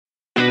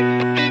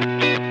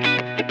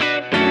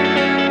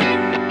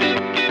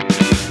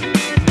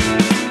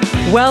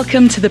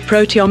Welcome to the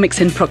Proteomics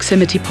in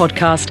Proximity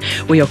podcast,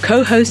 where your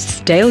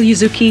co-hosts Dale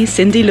Yuzuki,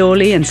 Cindy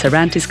Lawley, and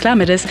Sarantis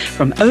Clamidus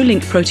from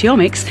Olink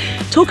Proteomics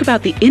talk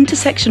about the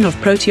intersection of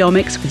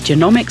proteomics with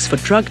genomics for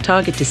drug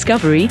target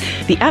discovery,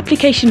 the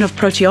application of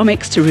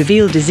proteomics to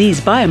reveal disease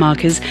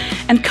biomarkers,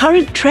 and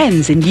current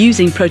trends in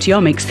using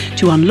proteomics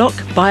to unlock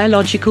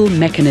biological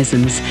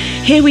mechanisms.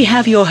 Here we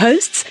have your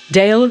hosts,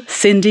 Dale,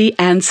 Cindy,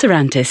 and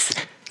Sarantis.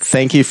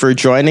 Thank you for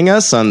joining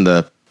us on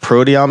the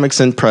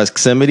Proteomics in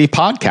Proximity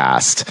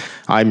podcast.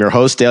 I'm your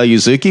host, Dale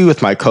Yuzuki,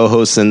 with my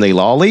co-host, Cindy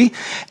Lawley,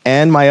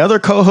 and my other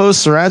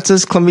co-host,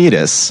 Sarantis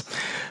Clamidus.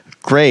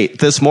 Great.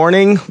 This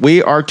morning,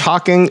 we are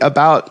talking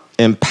about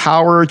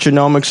Empower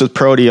Genomics with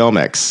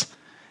Proteomics.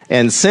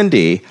 And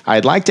Cindy,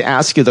 I'd like to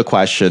ask you the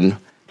question,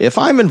 if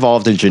I'm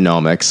involved in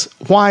genomics,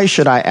 why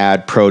should I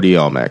add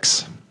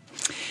proteomics?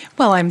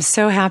 Well, I'm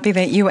so happy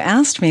that you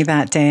asked me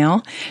that,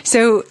 Dale.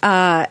 So,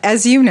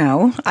 as you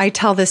know, I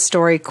tell this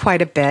story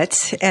quite a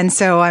bit, and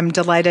so I'm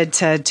delighted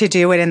to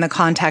do it in the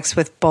context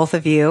with both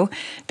of you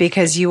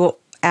because you will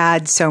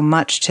add so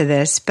much to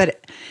this.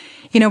 But,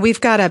 you know, we've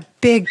got a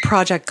big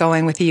project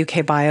going with the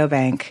UK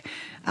Biobank.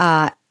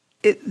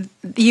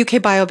 The UK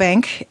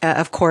Biobank,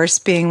 of course,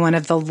 being one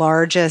of the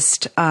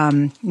largest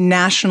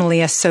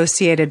nationally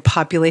associated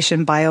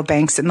population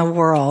biobanks in the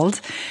world,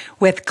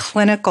 with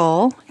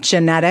clinical,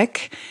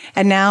 genetic,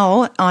 and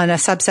now on a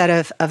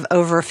subset of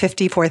over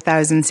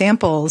 54,000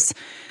 samples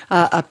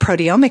of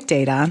proteomic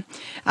data.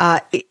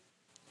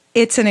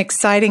 It's an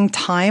exciting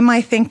time,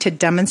 I think, to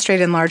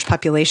demonstrate in large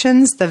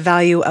populations the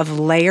value of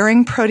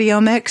layering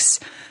proteomics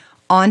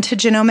onto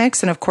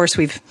genomics. And of course,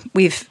 we've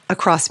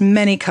across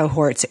many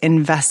cohorts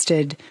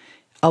invested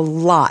a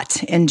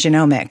lot in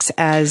genomics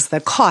as the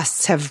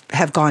costs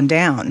have gone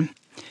down.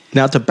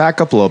 Now, to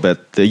back up a little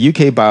bit, the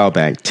UK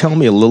Biobank, tell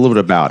me a little bit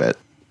about it.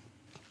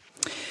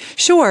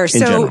 Sure.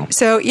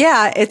 So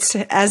yeah, it's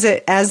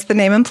as the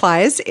name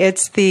implies,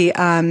 it's the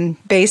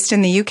based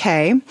in the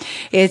UK.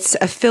 It's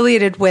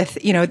affiliated with,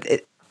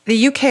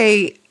 the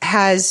UK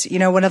has,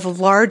 one of the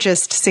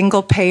largest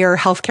single-payer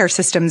healthcare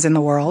systems in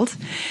the world,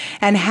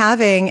 and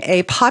having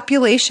a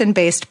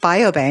population-based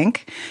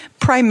biobank,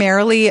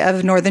 primarily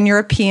of Northern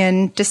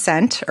European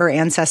descent or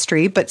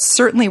ancestry, but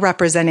certainly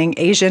representing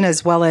Asian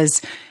as well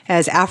as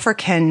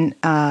African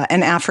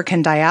and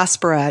African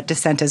diaspora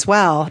descent as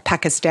well,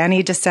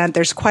 Pakistani descent.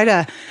 There's quite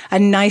a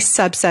nice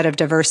subset of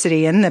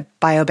diversity in the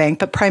biobank,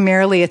 but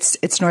primarily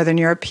it's Northern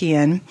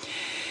European.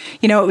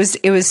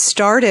 It was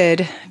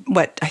started,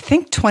 I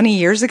think 20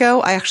 years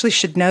ago. I actually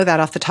should know that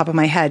off the top of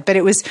my head, but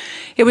it was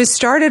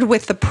started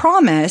with the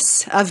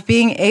promise of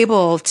being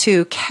able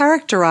to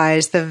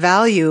characterize the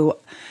value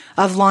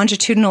of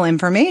longitudinal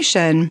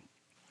information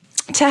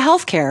to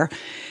healthcare.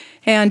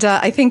 And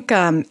I think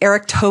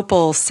Eric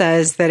Topol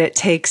says that it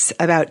takes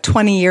about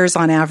 20 years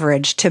on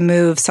average to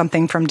move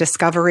something from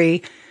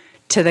discovery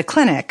to the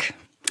clinic.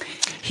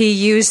 He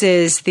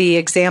uses the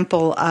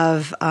example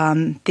of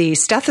the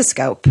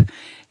stethoscope.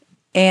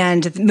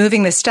 And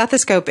moving the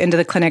stethoscope into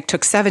the clinic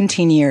took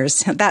 17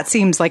 years. That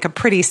seems like a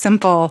pretty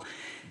simple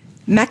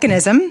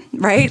mechanism,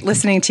 right?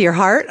 Listening to your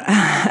heart.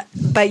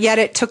 But yet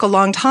it took a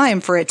long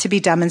time for it to be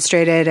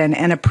demonstrated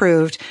and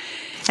approved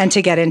and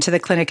to get into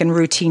the clinic in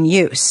routine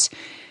use.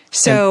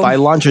 So, and by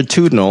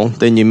longitudinal,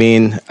 then you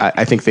mean,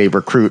 I think they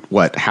recruit,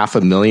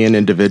 500,000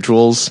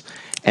 individuals?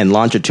 And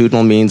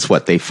longitudinal means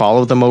what? They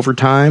follow them over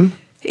time?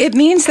 It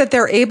means that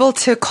they're able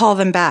to call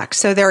them back.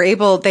 So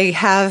they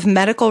have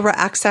medical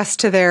access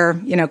to their,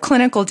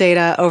 clinical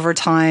data over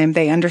time.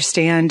 They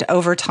understand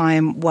over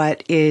time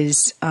what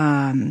is,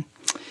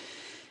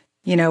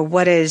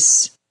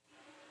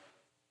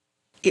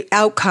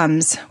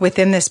 outcomes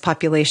within this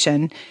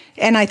population.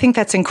 And I think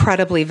that's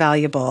incredibly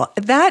valuable.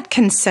 That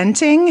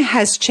consenting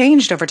has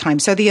changed over time.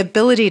 So the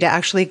ability to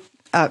actually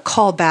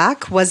call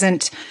back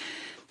wasn't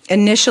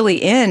initially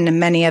in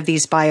many of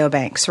these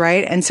biobanks,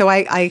 right? And so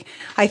I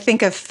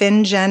think of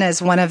FinGen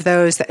as one of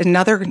those,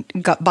 another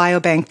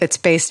biobank that's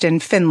based in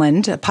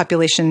Finland, a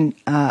population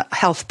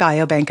health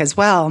biobank as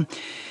well.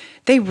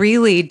 They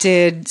really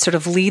did sort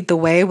of lead the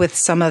way with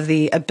some of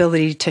the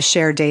ability to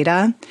share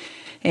data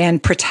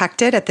and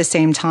protect it at the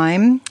same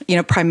time,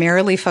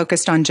 primarily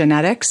focused on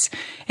genetics.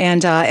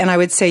 And I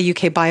would say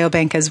UK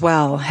Biobank as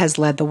well has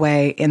led the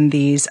way in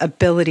these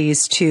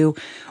abilities to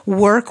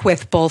work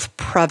with both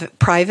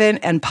private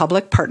and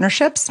public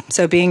partnerships.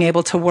 So being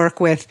able to work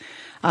with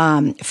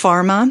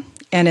pharma,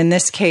 and in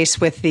this case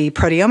with the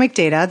proteomic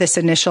data, this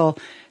initial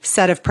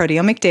set of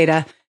proteomic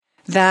data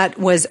that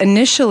was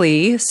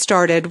initially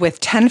started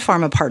with 10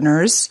 pharma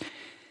partners.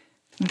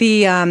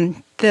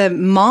 The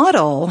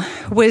model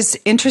was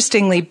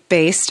interestingly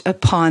based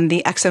upon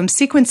the Exome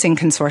Sequencing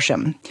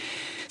Consortium.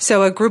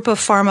 So a group of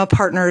pharma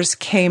partners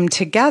came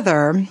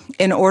together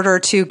in order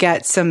to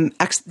get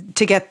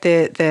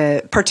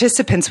the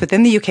participants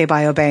within the UK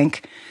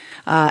Biobank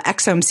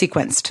exome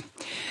sequenced.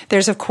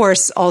 There's, of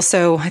course,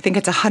 also, I think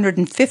it's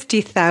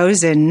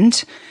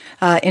 150,000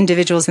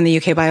 individuals in the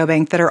UK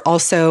Biobank that are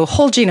also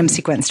whole genome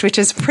sequenced, which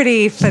is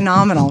pretty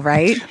phenomenal,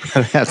 right?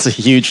 That's a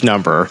huge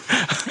number.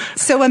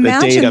 So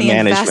imagine the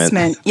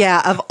investment,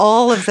 of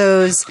all of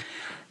those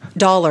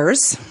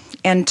dollars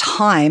and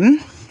time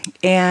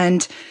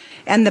and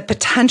the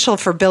potential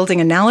for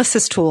building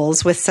analysis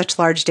tools with such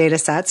large data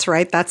sets,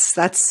 right?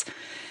 That's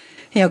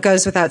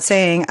goes without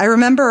saying. I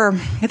remember,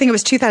 I think it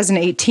was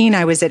 2018,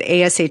 I was at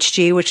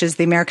ASHG, which is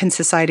the American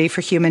Society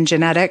for Human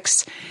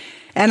Genetics,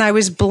 and I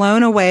was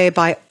blown away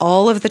by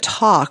all of the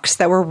talks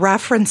that were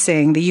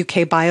referencing the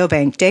UK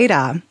Biobank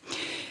data,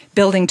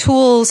 building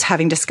tools,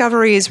 having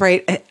discoveries,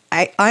 right?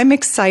 I'm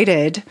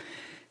excited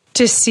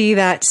to see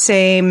that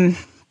same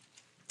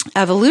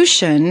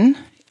evolution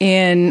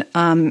in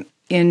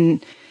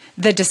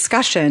the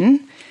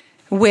discussion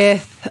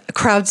with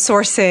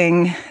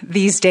crowdsourcing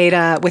these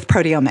data with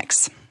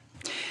proteomics.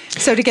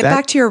 So to get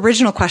back to your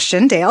original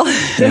question, Dale,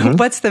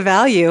 what's the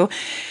value?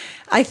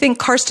 I think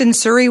Karsten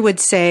Suhre would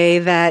say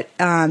that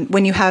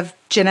when you have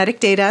genetic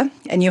data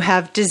and you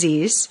have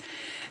disease,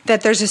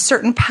 that there's a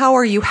certain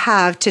power you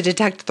have to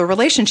detect the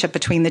relationship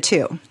between the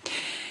two.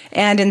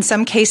 And in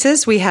some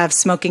cases, we have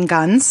smoking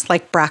guns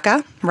like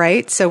BRCA,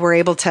 right? So we're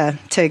able to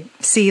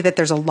see that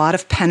there's a lot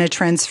of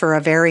penetrance for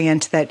a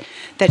variant that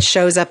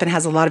shows up and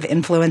has a lot of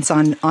influence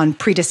on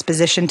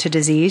predisposition to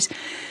disease.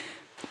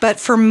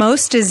 But for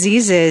most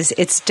diseases,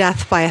 it's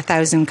death by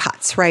 1,000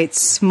 cuts, right?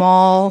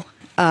 Small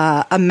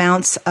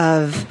amounts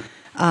of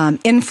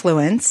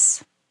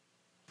influence.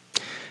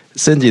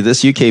 Cindy,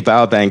 this UK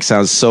Biobank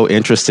sounds so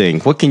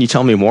interesting. What can you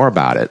tell me more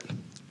about it?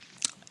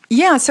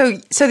 Yeah, so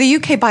the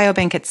UK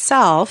Biobank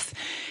itself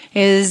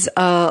is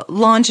a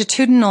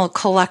longitudinal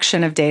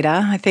collection of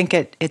data. I think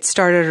it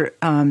started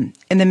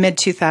in the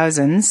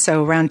mid-2000s,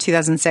 so around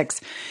 2006.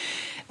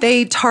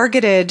 They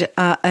targeted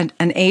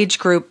an age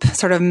group,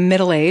 sort of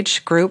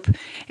middle-age group,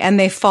 and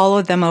they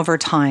followed them over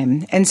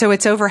time. And so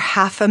it's over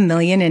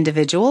 500,000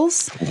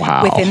 individuals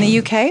within the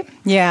UK.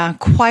 Yeah,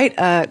 quite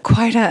a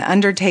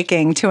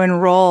undertaking to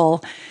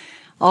enroll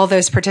all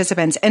those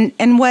participants.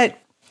 And what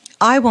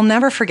I will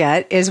never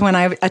forget is when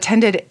I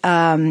attended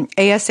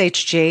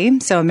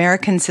ASHG, so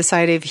American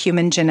Society of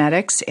Human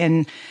Genetics,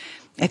 in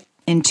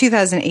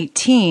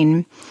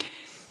 2018.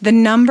 The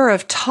number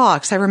of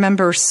talks, I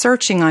remember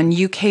searching on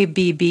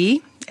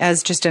UKBB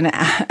as just an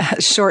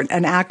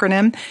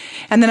acronym,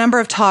 and the number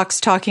of talks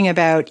talking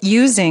about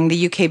using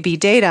the UKB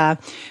data,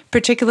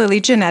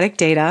 particularly genetic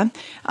data,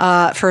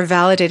 for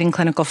validating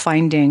clinical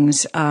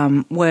findings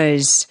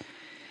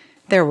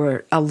there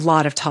were a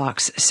lot of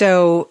talks.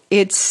 So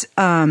it's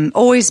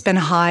always been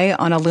high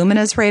on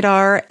Illumina's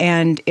radar,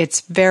 and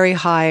it's very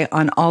high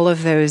on all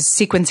of those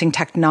sequencing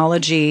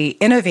technology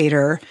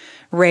innovators'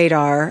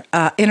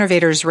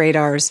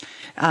 radars,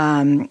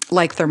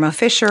 like Thermo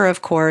Fisher,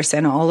 of course,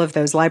 and all of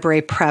those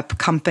library prep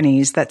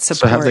companies that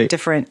support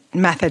different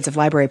methods of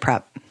library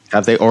prep.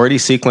 Have they already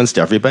sequenced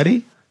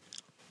everybody?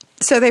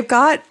 So they've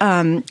got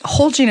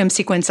whole genome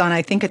sequence on,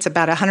 I think it's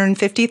about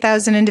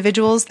 150,000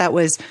 individuals. That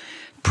was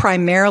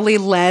primarily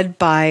led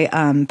by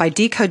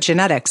Decode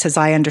Genetics, as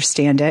I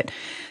understand it.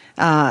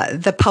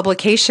 The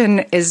publication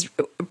is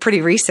pretty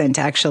recent,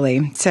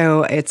 actually.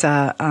 So it's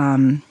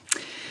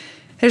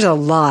there's a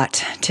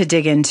lot to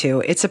dig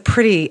into. It's a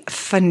pretty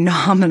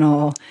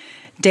phenomenal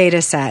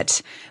data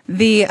set.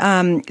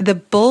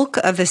 The bulk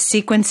of the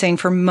sequencing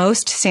for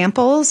most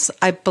samples,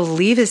 I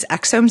believe, is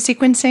exome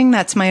sequencing.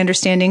 That's my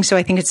understanding. So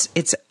I think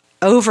it's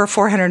over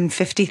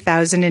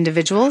 450,000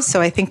 individuals.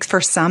 So I think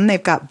for some,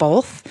 they've got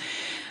both.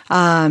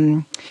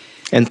 And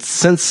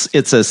since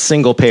it's a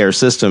single payer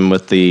system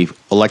with the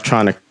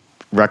electronic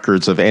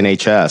records of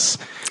NHS,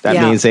 that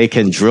means they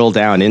can drill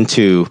down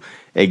into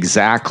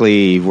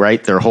exactly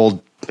their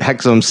whole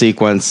exome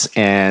sequence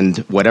and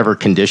whatever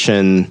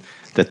condition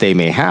that they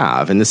may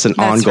have. And this is an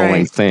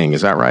ongoing thing.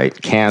 Is that right?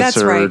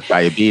 Cancer,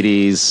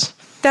 diabetes.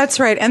 That's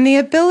right. And the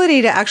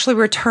ability to actually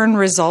return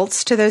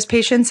results to those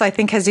patients, I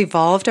think, has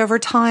evolved over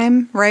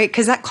time, right?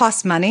 Because that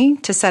costs money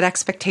to set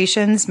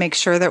expectations, make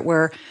sure that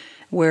we're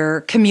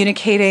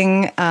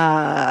communicating in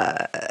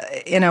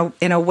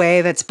a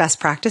way that's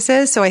best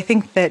practices. So I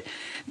think that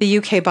the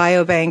UK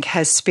Biobank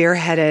has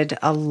spearheaded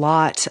a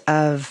lot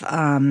of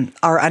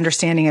our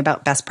understanding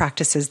about best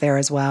practices there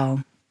as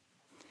well.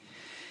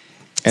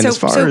 And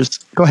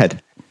go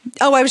ahead.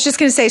 Oh, I was just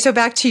going to say, so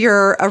back to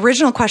your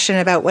original question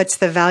about what's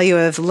the value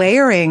of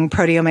layering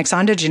proteomics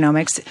onto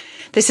genomics,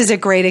 this is a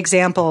great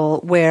example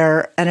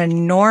where an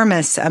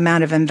enormous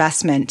amount of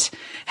investment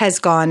has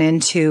gone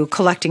into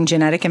collecting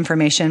genetic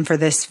information for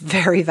this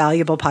very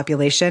valuable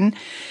population,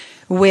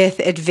 with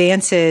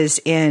advances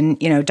in,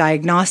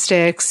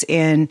 diagnostics,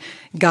 in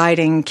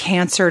guiding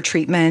cancer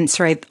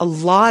treatments, right? A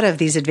lot of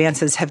these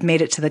advances have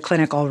made it to the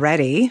clinic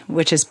already,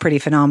 which is pretty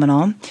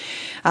phenomenal.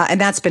 And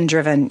that's been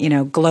driven,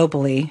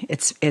 globally.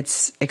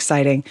 It's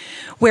exciting.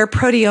 Where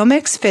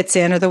proteomics fits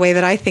in, or the way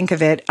that I think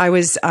of it, I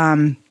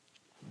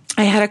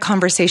had a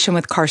conversation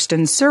with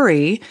Karsten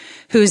Suhre,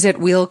 who's at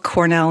Weill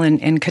Cornell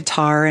in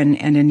Qatar and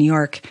in New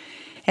York.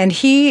 And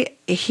he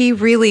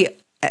really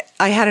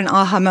I had an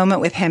aha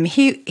moment with him.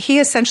 He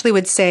essentially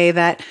would say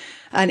that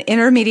an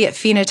intermediate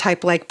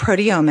phenotype like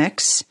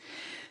proteomics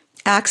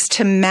acts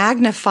to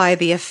magnify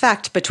the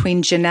effect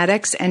between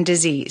genetics and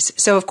disease.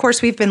 So, of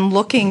course, we've been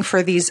looking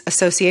for these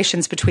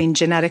associations between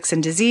genetics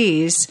and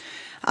disease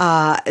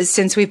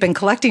since we've been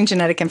collecting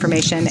genetic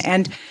information.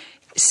 And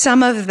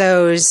some of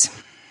those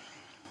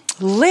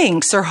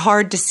links are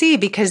hard to see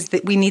because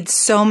we need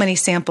so many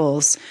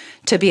samples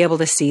to be able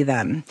to see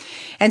them.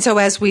 And so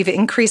as we've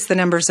increased the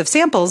numbers of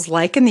samples,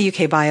 like in the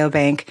UK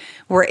Biobank,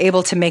 we're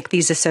able to make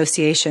these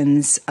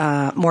associations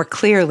more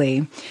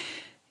clearly.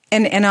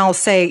 And I'll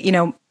say,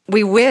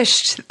 we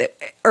wished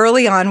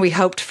early on, we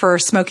hoped for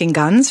smoking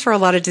guns for a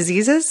lot of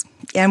diseases,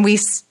 and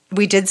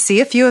we did see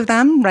a few of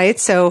them, right?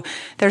 So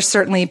there's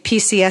certainly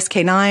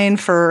PCSK9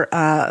 for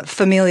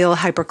familial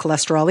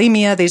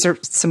hypercholesterolemia. These are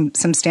some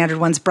standard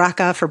ones.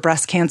 BRCA for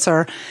breast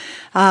cancer.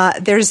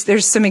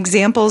 There's some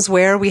examples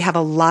where we have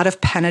a lot of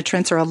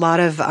penetrance or a lot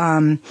of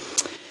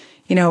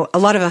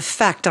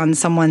effect on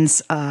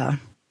someone's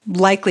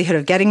likelihood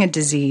of getting a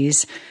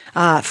disease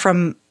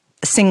from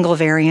single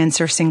variants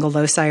or single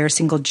loci or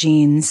single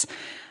genes.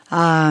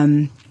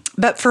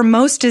 But for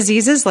most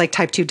diseases like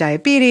type 2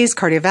 diabetes,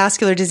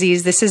 cardiovascular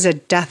disease, this is a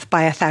death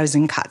by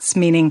 1,000 cuts,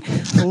 meaning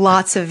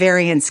lots of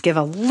variants give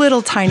a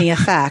little tiny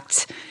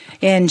effect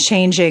in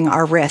changing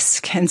our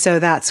risk. And so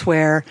that's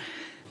where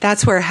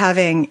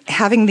having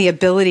the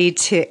ability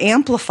to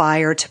amplify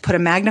or to put a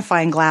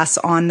magnifying glass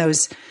on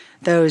those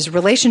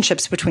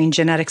relationships between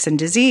genetics and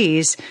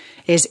disease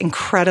is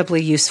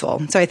incredibly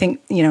useful. So I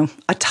think,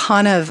 a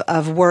ton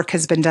of work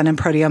has been done in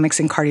proteomics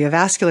and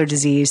cardiovascular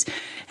disease,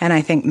 and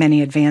I think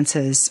many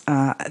advances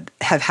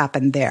have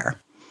happened there.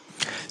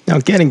 Now,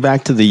 getting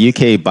back to the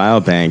UK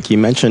Biobank, you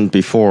mentioned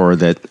before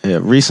that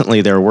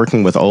recently they're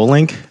working with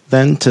Olink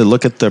then to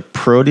look at the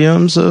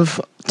proteomes of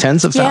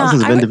tens of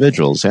thousands of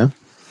individuals, yeah?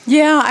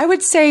 Yeah, I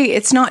would say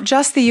it's not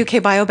just the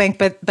UK Biobank,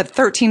 but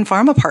 13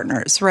 pharma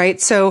partners, right?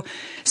 So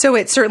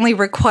it certainly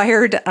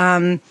required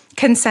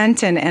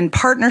consent and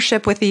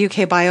partnership with the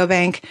UK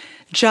Biobank,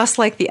 just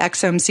like the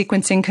exome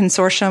sequencing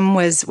consortium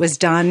was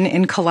done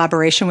in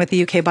collaboration with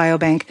the UK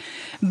Biobank.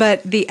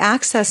 But the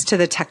access to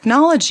the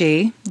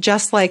technology,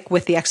 just like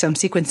with the exome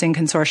sequencing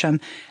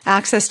consortium,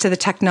 access to the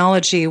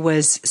technology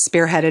was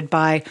spearheaded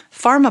by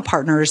pharma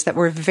partners that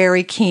were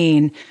very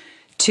keen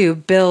to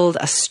build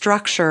a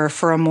structure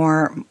for a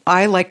more,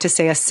 I like to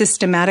say, a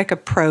systematic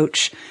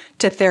approach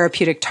to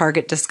therapeutic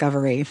target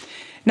discovery.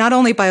 Not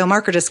only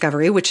biomarker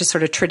discovery, which is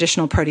sort of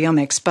traditional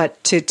proteomics,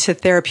 but to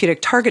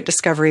therapeutic target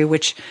discovery,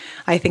 which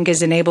I think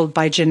is enabled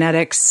by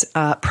genetics,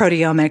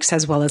 proteomics,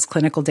 as well as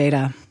clinical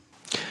data.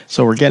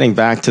 So we're getting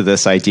back to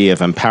this idea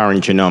of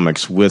empowering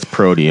genomics with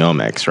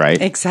proteomics,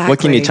 right? Exactly. What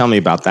can you tell me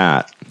about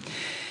that?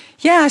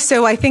 Yeah,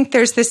 so I think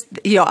there's this,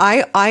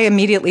 I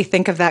immediately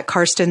think of that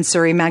Karsten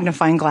Suhre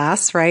magnifying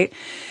glass, right?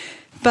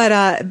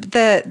 But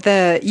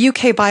the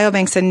UK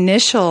Biobank's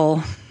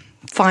initial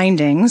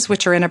findings,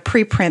 which are in a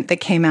preprint that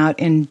came out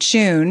in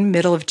June,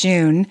 middle of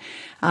June,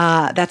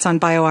 that's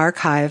on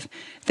bioRxiv,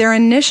 their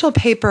initial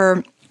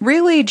paper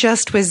really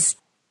just was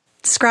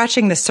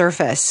scratching the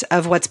surface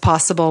of what's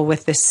possible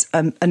with this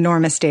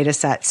enormous data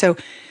set. So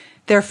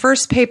their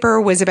first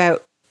paper was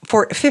about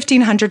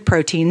 1,500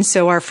 proteins,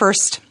 so our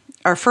first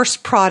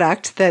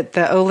product,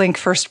 the Olink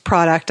first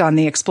product on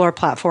the Explore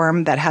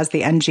platform that has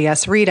the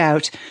NGS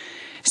readout.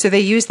 So they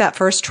used that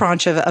first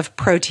tranche of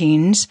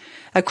proteins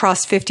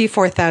across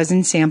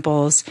 54,000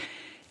 samples.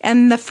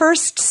 And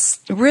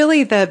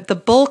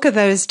the bulk of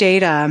those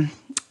data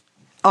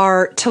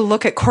are to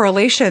look at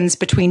correlations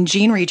between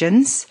gene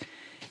regions,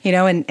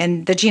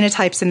 and the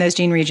genotypes in those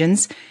gene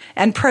regions,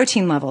 and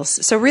protein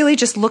levels. So really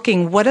just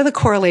looking, what are the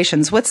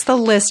correlations? What's the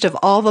list of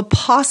all the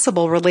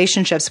possible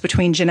relationships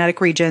between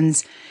genetic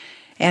regions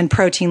and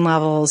protein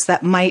levels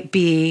that might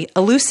be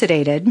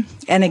elucidated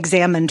and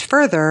examined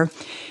further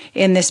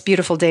in this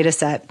beautiful data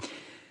set?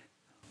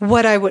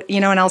 What I would,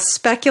 and I'll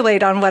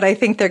speculate on what I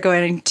think they're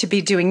going to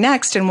be doing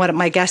next, and what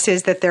my guess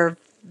is that they're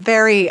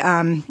very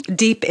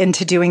deep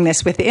into doing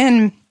this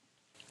within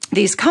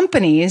these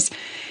companies,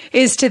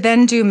 is to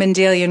then do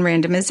Mendelian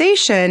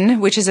randomization,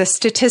 which is a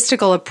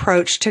statistical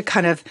approach to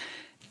kind of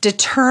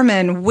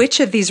determine which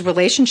of these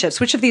relationships,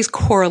 which of these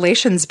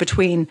correlations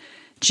between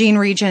gene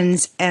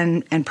regions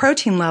and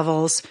protein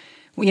levels,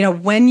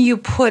 when you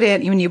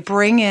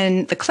bring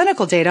in the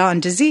clinical data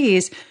on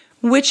disease,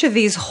 which of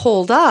these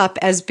hold up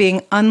as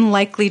being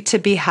unlikely to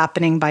be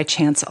happening by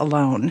chance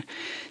alone.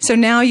 So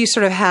now you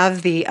sort of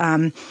have the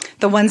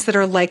ones that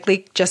are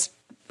likely just,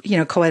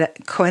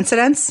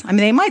 coincidence. I mean,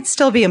 they might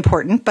still be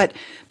important, but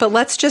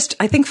let's just,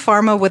 I think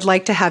pharma would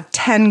like to have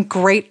 10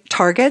 great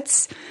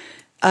targets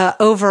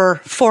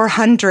over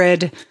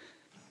 400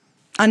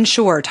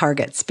 unsure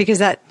targets, because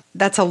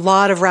that's a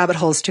lot of rabbit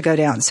holes to go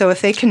down. So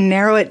if they can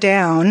narrow it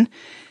down,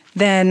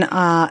 then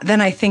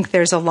I think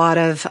there's a lot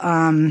of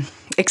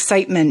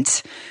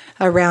excitement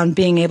around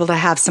being able to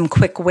have some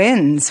quick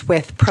wins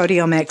with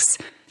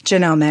proteomics,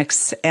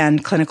 genomics,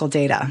 and clinical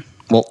data.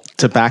 Well,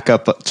 to back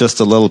up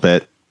just a little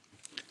bit,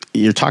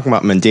 you're talking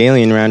about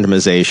Mendelian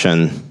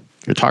randomization.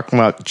 You're talking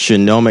about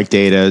genomic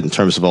data in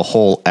terms of a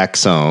whole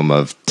exome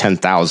of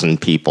 10,000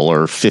 people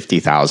or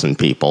 50,000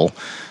 people.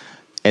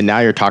 And now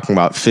you're talking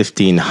about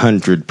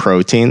 1,500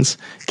 proteins.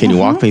 Can you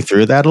walk me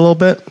through that a little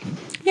bit?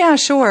 Yeah,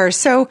 sure.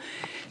 So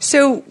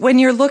when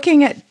you're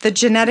looking at the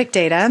genetic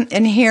data,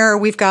 and here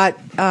we've got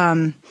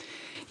some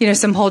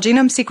whole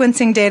genome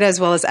sequencing data as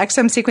well as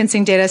exome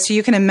sequencing data. So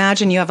you can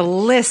imagine you have a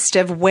list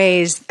of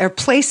ways or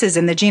places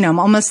in the genome,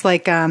 almost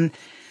like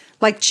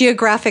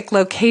geographic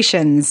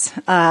locations,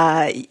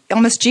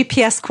 almost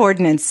GPS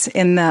coordinates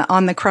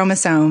on the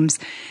chromosomes,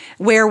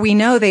 where we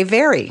know they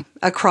vary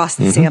across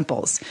the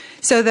samples.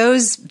 So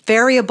those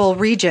variable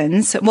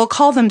regions, we'll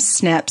call them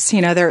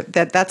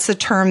SNPs. That's the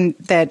term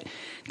that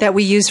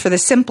we use for the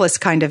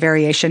simplest kind of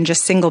variation,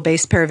 just single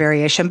base pair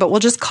variation. But we'll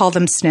just call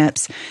them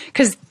SNPs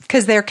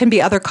because there can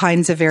be other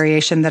kinds of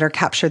variation that are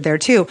captured there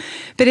too.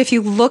 But if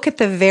you look at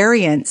the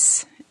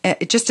variants,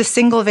 just a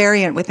single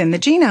variant within the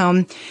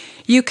genome,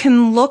 you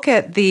can look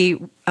at the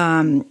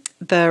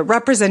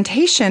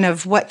representation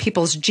of what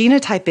people's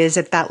genotype is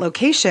at that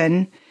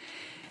location,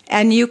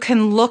 and you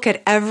can look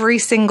at every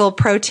single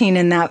protein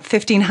in that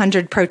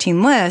 1,500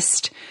 protein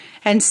list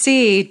and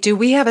see, do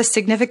we have a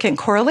significant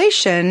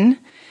correlation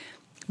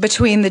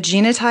between the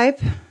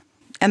genotype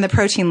and the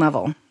protein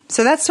level?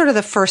 So that's sort of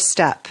the first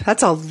step.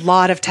 That's a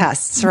lot of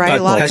tests, right?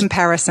 A lot of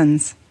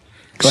comparisons.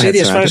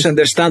 As far as I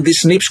understand,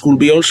 these SNPs could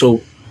be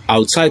also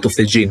outside of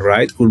the gene,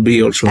 right? Could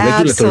be also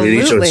regulatory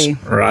research,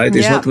 right?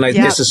 It's not like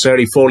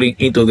necessarily falling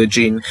into the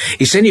gene.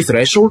 Is any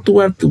threshold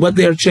to what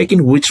they are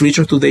checking? Which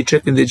region do they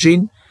check in the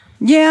gene?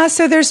 Yeah,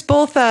 so there's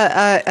both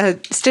a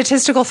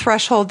statistical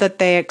threshold that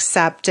they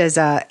accept as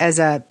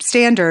a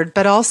standard,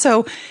 but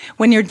also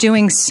when you're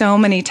doing so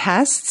many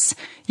tests,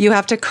 you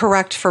have to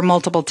correct for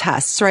multiple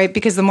tests, right?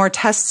 Because the more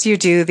tests you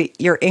do,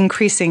 you're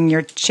increasing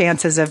your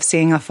chances of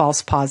seeing a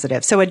false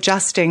positive. So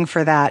adjusting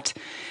for that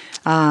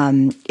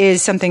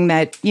is something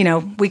that,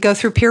 we go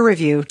through peer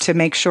review to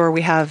make sure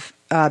we have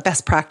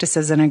best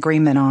practices and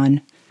agreement on.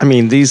 I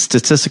mean, these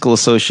statistical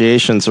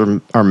associations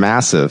are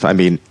massive. I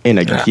mean, in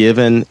a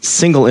given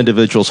single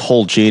individual's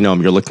whole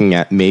genome, you're looking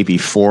at maybe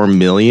 4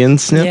 million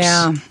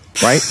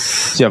SNPs, right?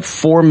 So you have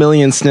 4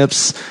 million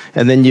SNPs,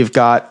 and then you've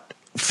got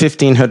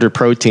 1,500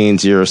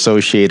 proteins you're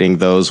associating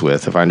those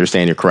with, if I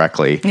understand you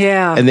correctly.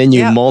 Yeah. And then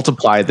you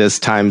multiply this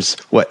times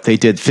what they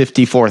did,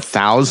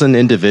 54,000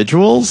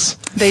 individuals?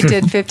 They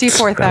did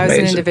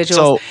 54,000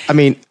 individuals. So, I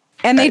mean...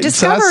 And they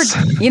discovered,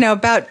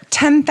 about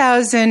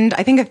 10,000,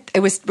 I think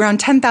it was around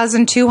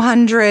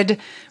 10,200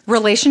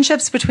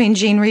 relationships between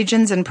gene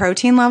regions and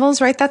protein levels,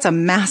 right? That's a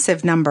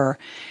massive number.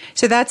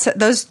 So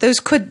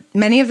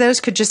many of those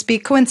could just be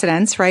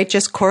coincidence, right?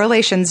 Just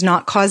correlations,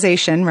 not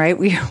causation, right?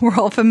 We're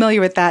all familiar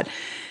with that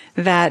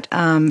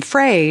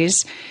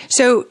phrase.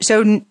 So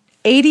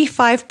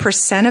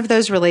 85% of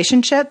those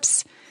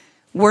relationships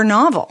were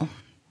novel.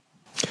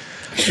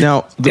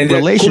 Now, the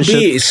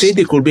relationship...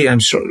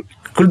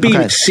 Could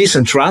be cis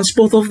and trans,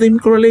 both of them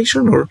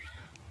correlation, or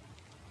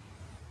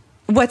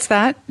what's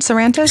that,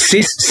 Sarantis?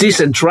 Cis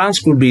and trans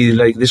could be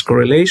like these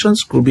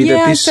correlations. Could be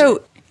that this.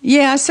 So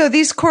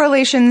these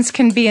correlations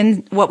can be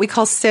in what we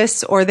call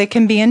cis, or they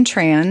can be in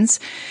trans.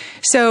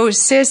 So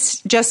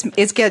cis just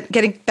is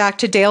getting back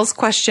to Dale's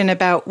question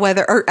about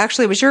whether, or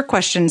actually it was your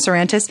question,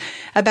 Sarantis,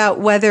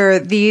 about whether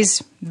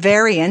these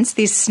variants,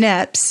 these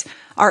SNPs,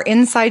 are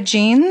inside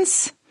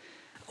genes,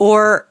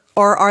 or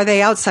are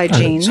they outside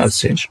genes?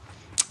 Outside.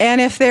 And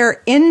if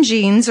they're in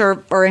genes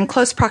or in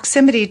close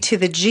proximity to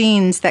the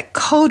genes that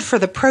code for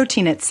the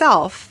protein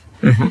itself,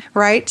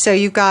 right? So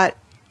you've got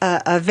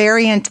a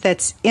variant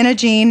that's in a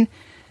gene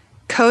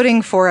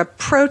coding for a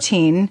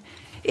protein.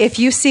 If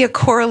you see a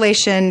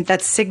correlation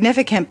that's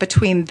significant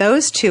between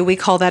those two, we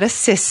call that a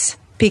cis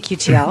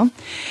pQTL. And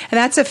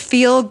that's a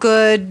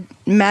feel-good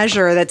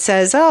measure that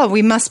says, oh,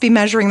 we must be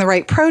measuring the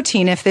right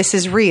protein if this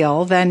is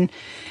real. Then,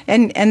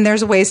 and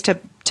there's ways to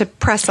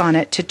press on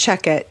it, to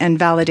check it and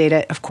validate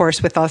it, of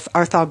course, with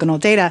orthogonal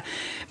data.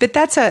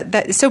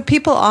 But so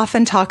people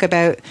often talk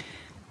about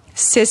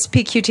cis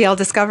pQTL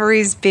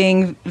discoveries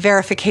being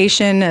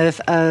verification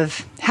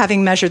of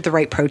having measured the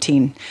right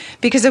protein.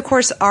 Because, of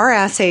course, our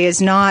assay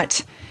is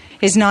not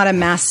a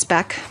mass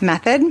spec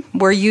method.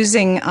 We're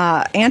using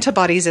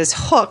antibodies as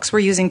hooks. We're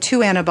using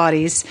 2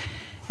 antibodies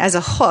as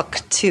a hook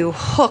to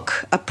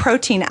hook a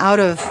protein out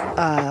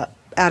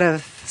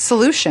of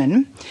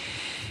solution.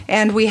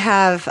 And we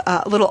have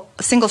little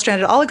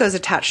single-stranded oligos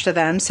attached to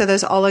them, so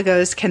those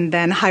oligos can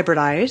then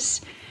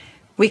hybridize.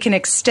 We can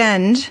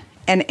extend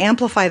and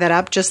amplify that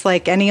up just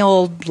like any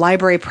old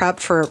library prep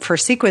for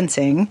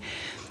sequencing.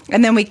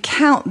 And then we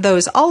count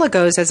those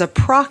oligos as a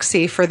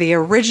proxy for the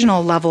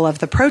original level of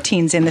the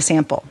proteins in the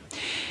sample.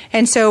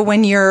 And so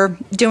when you're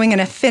doing an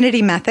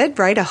affinity method,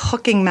 right, a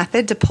hooking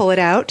method to pull it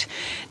out,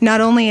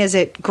 not only is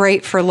it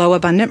great for low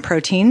abundant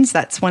proteins,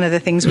 that's one of the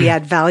things we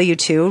add value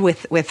to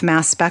with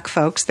mass spec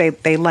folks.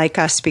 They like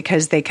us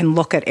because they can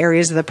look at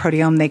areas of the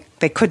proteome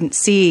they couldn't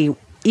see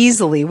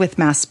easily with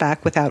mass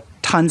spec without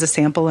tons of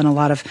sample and a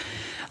lot of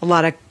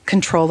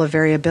control of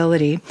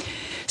variability.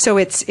 So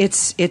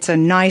it's a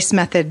nice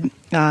method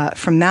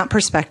from that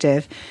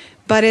perspective.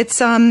 But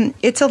it's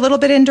a little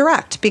bit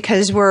indirect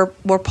because we're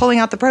pulling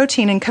out the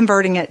protein and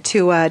converting it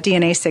to a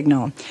DNA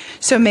signal.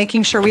 So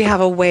making sure we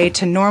have a way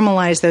to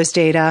normalize those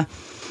data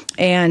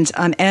and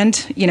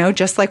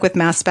just like with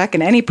mass spec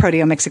and any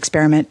proteomics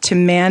experiment, to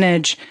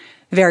manage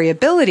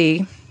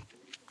variability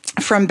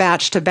from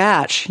batch to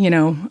batch.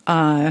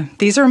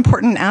 These are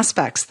important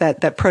aspects that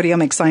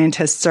proteomics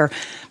scientists are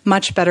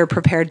much better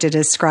prepared to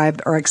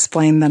describe or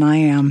explain than I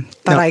am.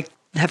 But I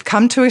have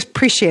come to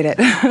appreciate it.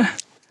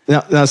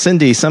 Now,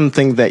 Cindy,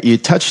 something that you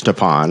touched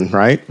upon,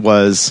 right,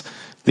 was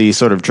the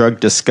sort of drug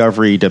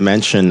discovery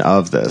dimension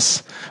of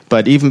this.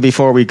 But even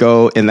before we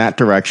go in that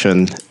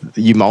direction,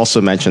 you also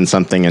mentioned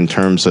something in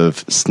terms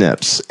of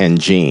SNPs and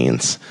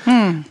genes.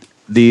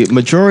 The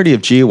majority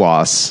of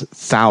GWAS,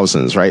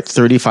 thousands, right?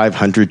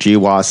 3,500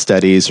 GWAS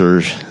studies,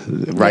 or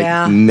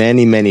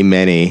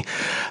many.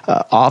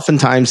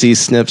 Oftentimes,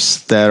 these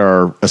SNPs that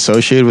are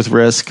associated with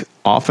risk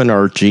often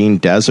are gene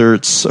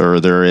deserts, or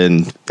they're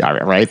in,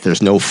 right?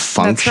 There's no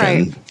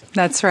function.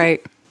 That's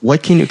right.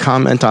 What can you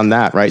comment on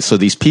that, right? So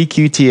these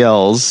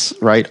PQTLs,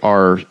 right,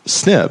 are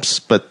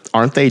SNPs, but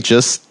aren't they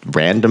just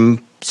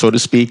random, so to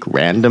speak,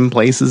 random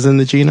places in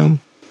the genome?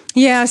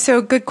 Yeah,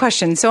 so good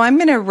question. So I'm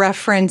going to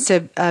reference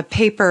a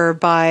paper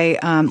by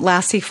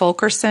Lasse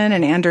Fulkerson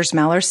and Anders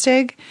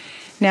Mallerstig.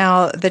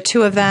 Now, the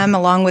two of them,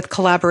 along with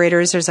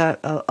collaborators, there's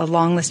a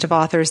long list of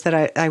authors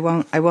that I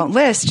won't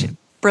list.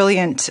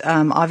 Brilliant,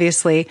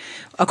 obviously,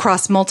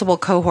 across multiple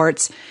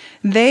cohorts.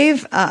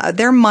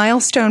 Their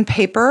milestone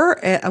paper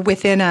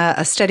within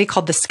a study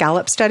called the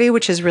SCALLOP study,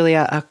 which is really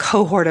a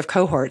cohort of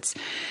cohorts.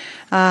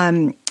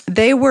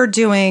 They were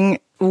doing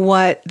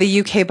what the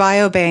UK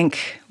Biobank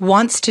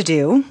wants to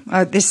do.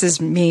 This is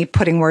me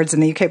putting words in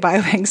the UK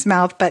Biobank's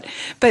mouth, but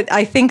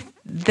I think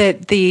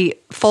that the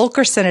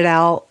Fulkerson et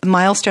al.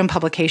 Milestone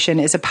publication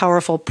is a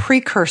powerful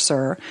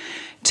precursor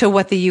to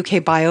what the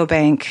UK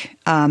Biobank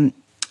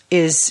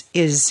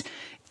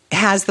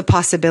has the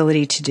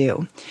possibility to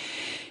do.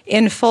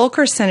 In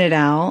Fulkerson et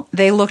al.,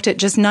 they looked at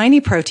just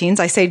 90 proteins.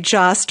 I say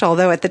just,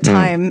 although at the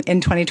time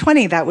in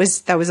 2020 that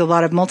was a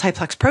lot of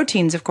multiplex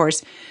proteins, of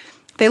course.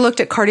 They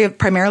looked at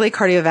primarily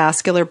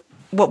cardiovascular,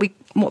 what we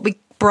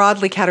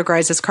broadly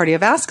categorize as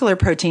cardiovascular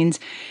proteins,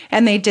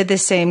 and they did the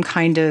same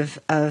kind of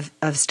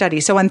study.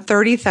 So on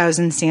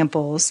 30,000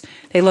 samples,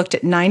 they looked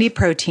at 90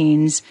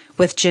 proteins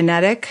with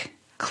genetic,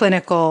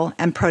 clinical,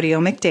 and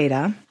proteomic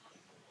data.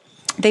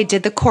 They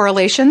did the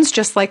correlations,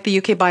 just like the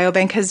UK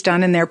Biobank has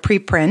done in their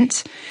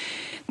preprint.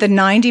 The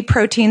 90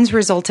 proteins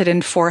resulted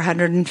in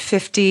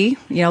 450,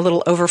 a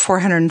little over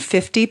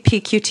 450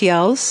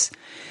 PQTLs.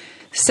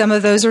 Some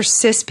of those are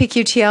cis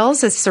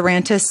PQTLs, as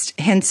Sarantis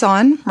hints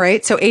on,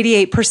 right? So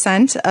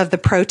 88% of the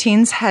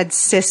proteins had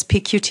cis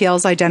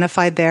PQTLs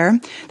identified there.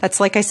 That's,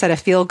 like I said, a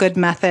feel-good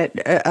method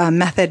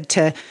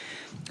to,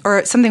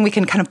 or something we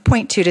can kind of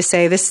point to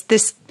say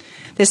this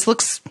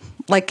looks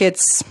like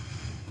it's,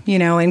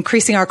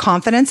 increasing our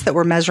confidence that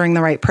we're measuring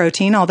the right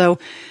protein, although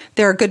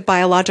there are good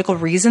biological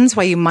reasons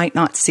why you might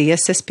not see a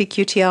cis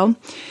PQTL.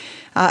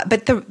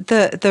 But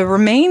the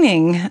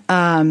remaining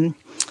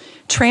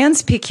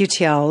trans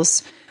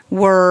PQTLs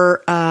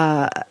were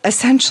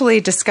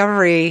essentially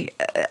discovery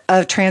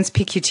of trans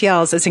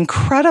PQTLs is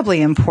incredibly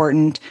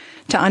important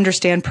to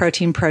understand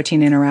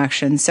protein-protein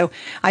interactions. So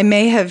I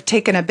may have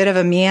taken a bit of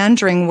a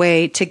meandering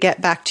way to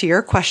get back to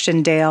your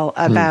question, Dale,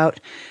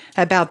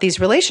 about these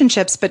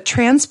relationships, but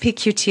trans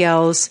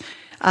PQTLs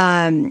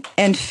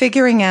and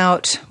figuring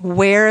out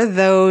where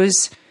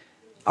those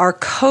are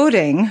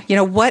coding,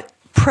 what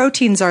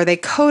proteins are they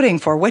coding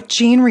for, what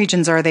gene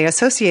regions are they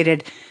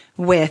associated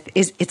with,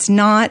 it's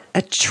not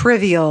a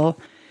trivial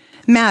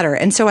matter.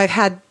 And so I've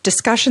had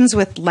discussions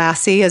with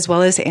Lasse as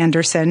well as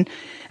Anders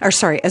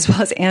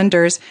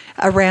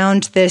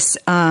around this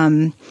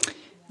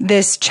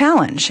this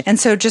challenge. And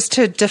so just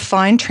to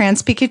define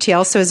trans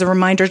PQTL, so as a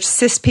reminder,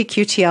 cis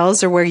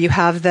PQTLs are where you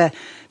have the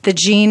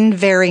gene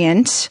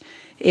variant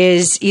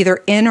is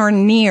either in or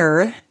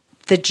near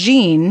the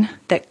gene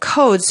that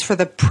codes for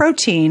the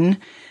protein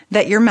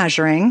that you're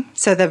measuring.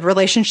 So the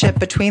relationship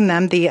between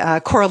them,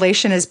 the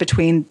correlation is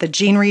between the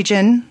gene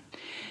region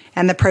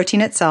and the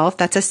protein itself.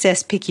 That's a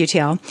cis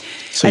PQTL.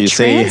 So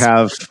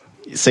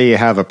say you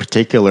have a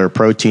particular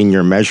protein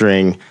you're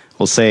measuring,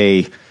 we'll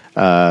say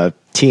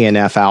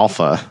TNF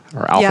alpha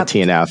or alpha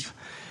TNF,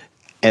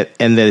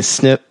 and the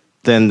SNP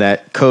then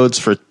that codes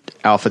for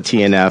alpha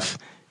TNF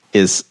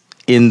is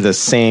in the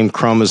same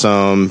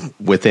chromosome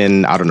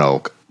within, I don't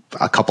know,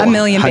 a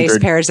million base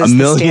pairs. A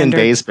million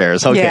base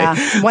pairs. Okay, yeah,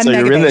 so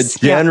you're in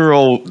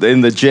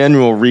the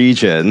general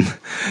region.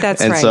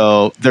 That's and right.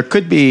 So there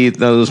could be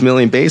those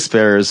million base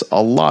pairs,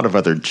 a lot of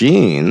other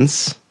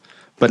genes,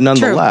 but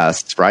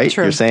nonetheless, right?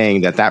 True. You're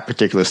saying that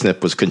particular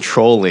SNP was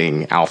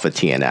controlling alpha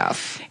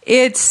TNF.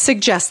 It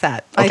suggests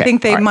that. Okay. I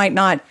think they might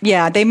not.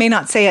 Yeah, they may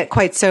not say it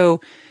quite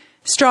so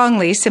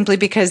strongly, simply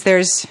because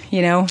there's,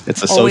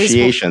 it's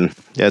association.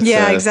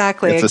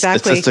 Exactly. It's a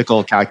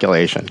statistical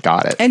calculation.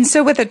 Got it. And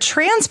so with a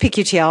trans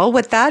pQTL,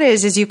 what that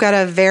is you've got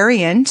a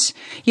variant.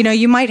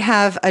 You might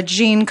have a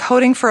gene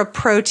coding for a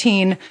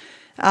protein,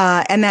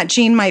 and that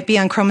gene might be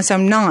on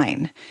chromosome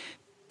 9.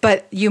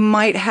 But you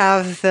might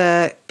have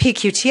the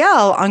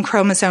pQTL on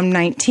chromosome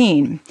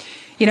 19.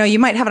 You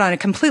might have it on a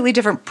completely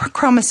different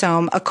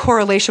chromosome, a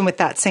correlation with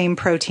that same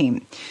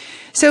protein.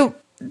 So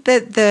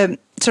the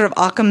sort of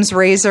Occam's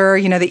razor,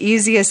 the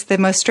easiest, the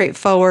most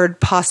straightforward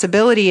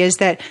possibility is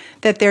that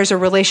there's a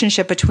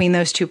relationship between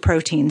those two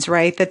proteins,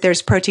 right? That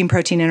there's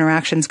protein-protein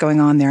interactions going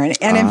on there.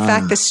 And in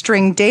fact, the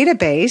string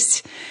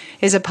database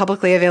is a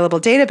publicly available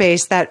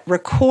database that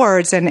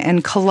records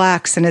and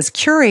collects and is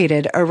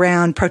curated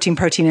around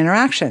protein-protein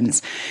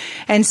interactions.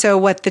 And so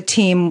what the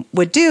team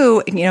would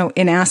do,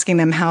 in asking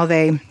them how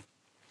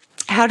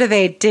do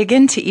they dig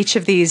into each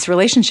of these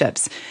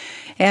relationships?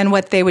 And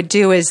what they would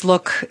do is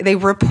they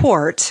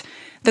report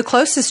the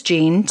closest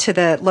gene to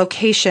the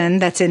location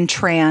that's in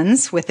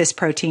trans with this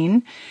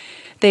protein.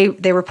 They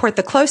report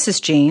the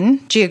closest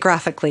gene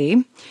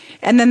geographically.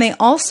 And then they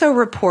also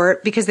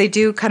report, because they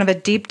do kind of a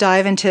deep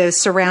dive into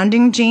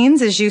surrounding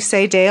genes, as you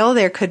say, Dale,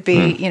 there could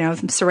be,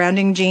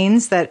 surrounding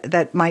genes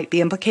that might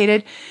be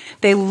implicated.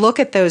 They look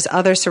at those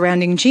other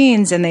surrounding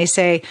genes and they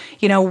say,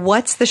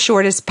 what's the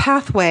shortest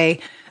pathway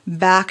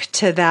back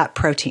to that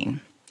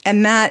protein?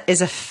 And that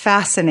is a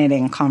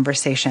fascinating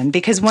conversation,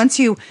 because once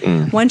you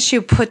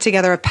put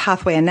together a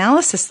pathway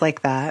analysis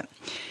like that,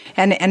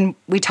 and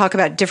we talk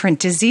about different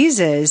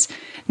diseases,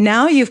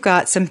 now you've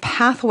got some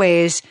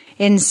pathways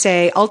in,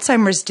 say,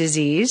 Alzheimer's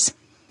disease,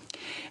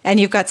 and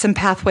you've got some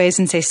pathways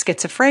in, say,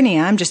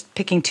 schizophrenia. I'm just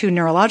picking two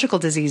neurological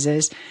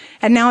diseases.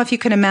 And now if you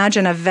can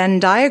imagine a Venn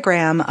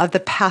diagram of the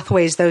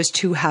pathways those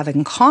two have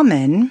in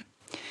common,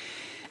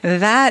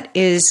 that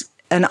is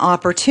an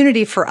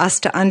opportunity for us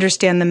to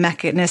understand the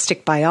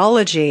mechanistic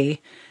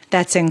biology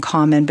that's in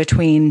common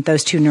between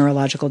those two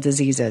neurological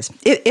diseases,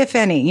 if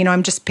any.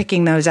 I'm just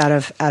picking those out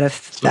of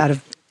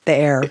the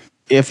air.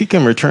 If you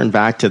can return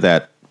back to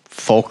that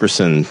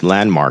Fulkerson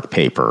landmark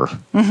paper,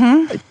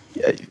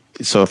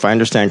 so if I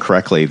understand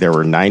correctly, there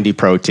were 90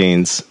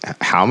 proteins.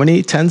 How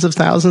many tens of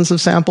thousands of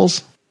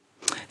samples?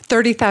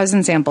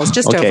 30,000 samples,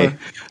 just over.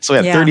 So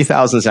we have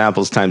 30,000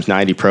 samples times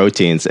 90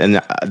 proteins. And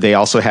they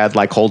also had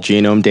whole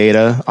genome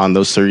data on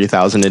those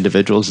 30,000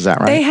 individuals. Is that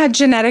right? They had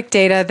genetic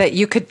data that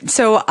you could.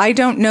 So I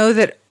don't know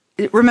that.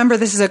 Remember,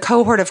 this is a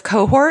cohort of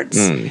cohorts.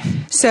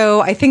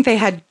 So I think they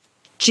had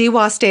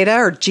GWAS data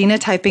or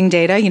genotyping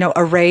data,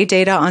 array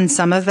data on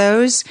some of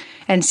those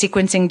and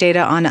sequencing data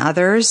on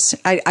others.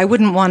 I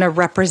wouldn't want to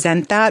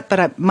represent that,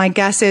 but my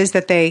guess is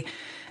that they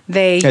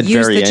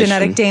use the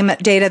genetic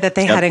data that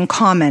they had in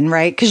common,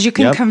 right? Because you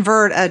can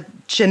convert a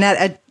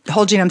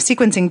whole genome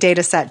sequencing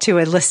data set to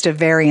a list of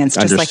variants,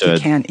 just like you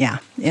can,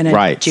 in a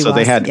GWAS. So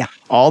they had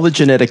all the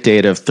genetic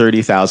data of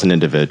 30,000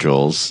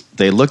 individuals.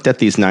 They looked at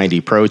these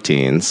 90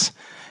 proteins,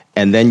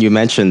 and then you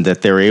mentioned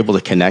that they were able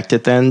to connect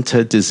it then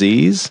to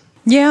disease.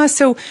 Yeah,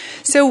 so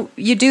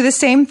you do the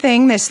same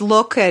thing, this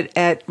look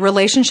at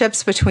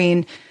relationships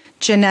between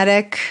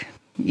genetic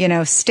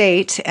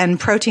state and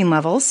protein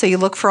levels. So you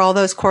look for all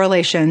those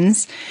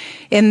correlations.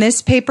 In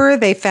this paper,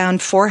 they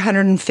found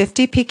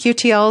 450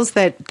 pQTLs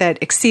that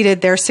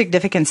exceeded their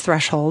significance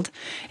threshold.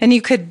 And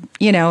you could,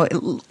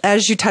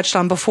 as you touched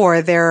on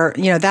before,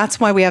 that's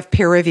why we have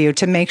peer review,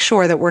 to make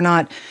sure that we're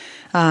not,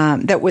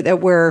 that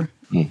we're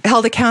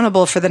held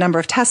accountable for the number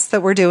of tests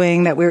that we're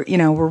doing, that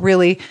we're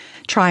really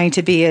trying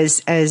to be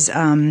as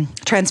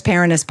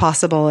transparent as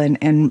possible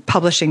in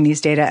publishing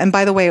these data. And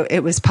by the way,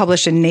 it was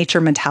published in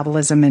Nature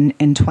Metabolism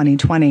in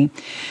 2020.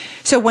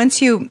 So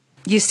once you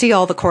see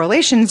all the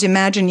correlations,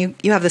 imagine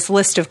you have this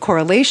list of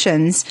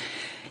correlations.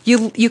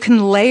 You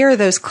can layer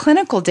those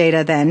clinical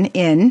data then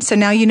in. So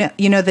now you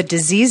know the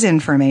disease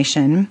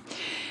information,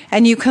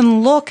 and you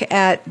can look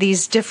at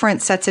these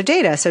different sets of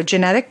data. So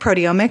genetic,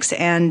 proteomics,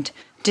 and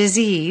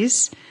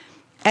disease.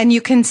 And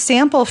you can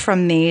sample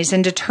from these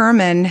and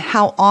determine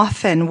how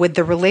often would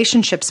the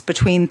relationships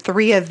between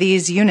three of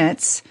these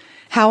units,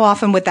 how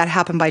often would that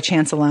happen by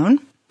chance alone?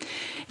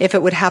 If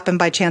it would happen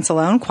by chance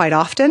alone quite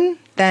often,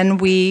 then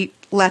we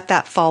let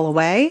that fall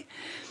away.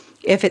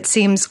 If it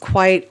seems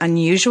quite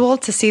unusual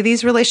to see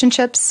these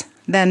relationships,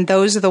 then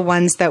those are the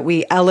ones that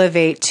we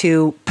elevate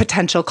to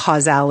potential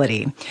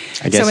causality.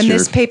 So in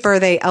this paper,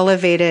 they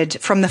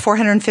elevated from the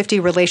 450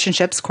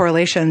 relationships,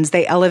 correlations,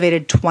 they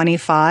elevated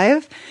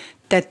 25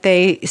 that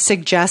they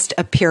suggest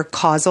appear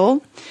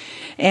causal.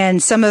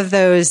 And some of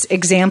those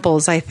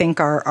examples, I think,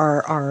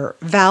 are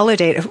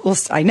validated. Well,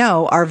 I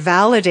know are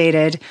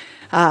validated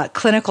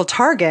clinical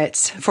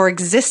targets for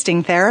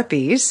existing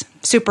therapies.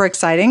 Super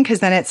exciting, because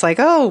then it's like,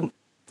 oh,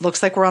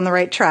 looks like we're on the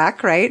right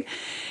track, right?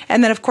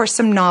 And then, of course,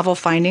 some novel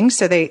findings.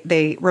 So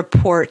they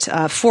report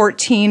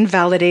 14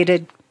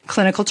 validated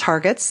clinical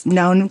targets,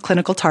 known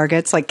clinical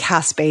targets, like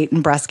caspase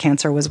and breast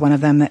cancer was one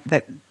of them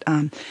that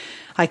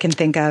I can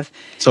think of.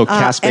 So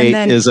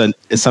caspase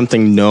is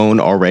something known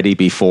already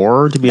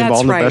before to be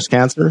involved in breast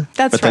cancer?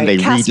 That's but then they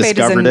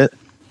rediscovered it?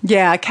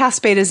 Yeah,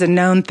 caspase is a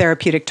known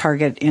therapeutic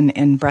target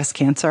in breast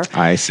cancer.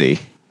 I see.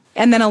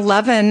 And then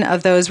 11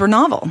 of those were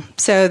novel.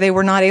 So they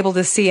were not able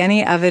to see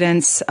any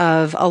evidence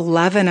of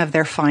 11 of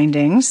their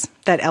findings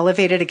that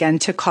elevated again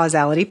to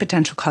causality,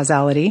 potential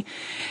causality.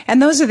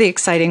 And those are the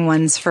exciting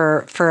ones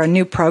for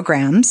new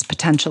programs,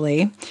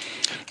 potentially.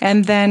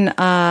 And then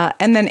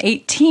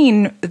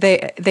 18,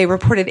 they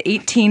reported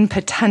 18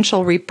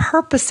 potential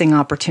repurposing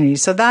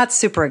opportunities. So that's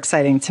super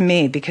exciting to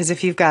me, because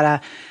if you've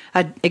got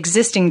an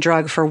existing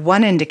drug for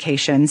one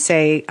indication,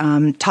 say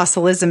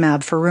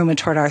tocilizumab for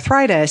rheumatoid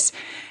arthritis,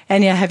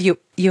 and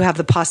you have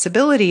the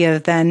possibility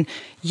of then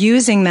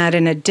using that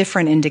in a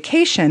different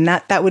indication,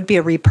 that would be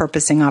a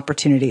repurposing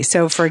opportunity.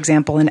 So, for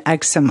example, in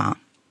eczema.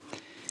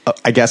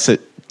 I guess it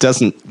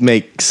doesn't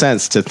make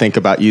sense to think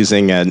about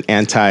using an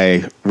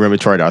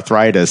anti-rheumatoid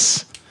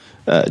arthritis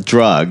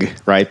drug,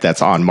 right,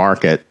 that's on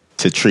market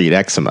to treat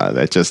eczema.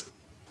 That just,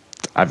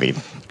 I mean,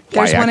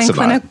 why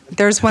eczema?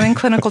 There's one in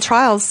clinical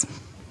trials.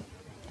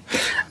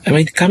 I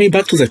mean, coming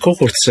back to the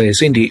cohorts,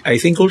 Cindy, I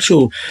think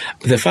also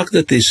the fact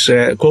that these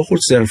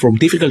cohorts, they are from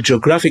difficult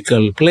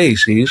geographical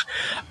places,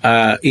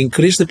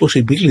 increase the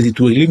possibility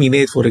to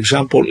eliminate, for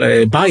example,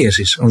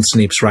 biases on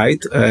SNPs, right?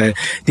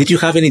 Did you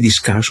have any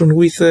discussion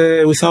with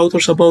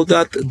authors about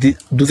that?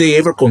 Do they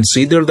ever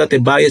consider that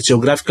a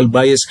geographical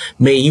bias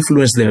may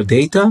influence their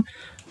data?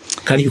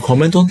 Can you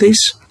comment on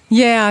this?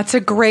 Yeah, it's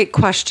a great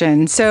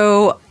question.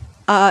 So,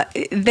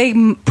 they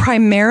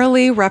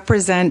primarily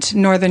represent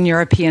Northern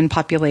European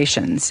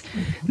populations.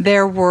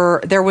 There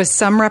was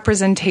some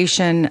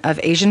representation of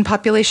Asian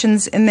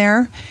populations in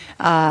there,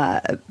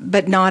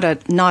 but not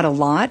a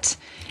lot.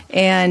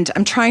 And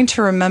I'm trying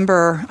to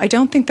remember, I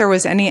don't think there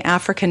was any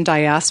African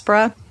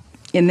diaspora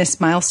in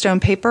this milestone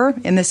paper,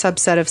 in the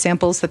subset of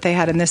samples that they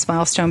had in this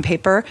milestone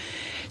paper.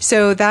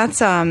 So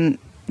that's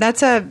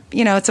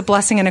it's a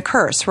blessing and a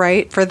curse,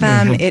 right? For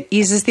them, It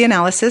eases the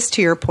analysis,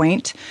 to your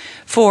point,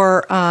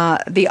 for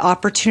the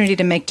opportunity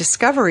to make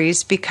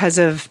discoveries because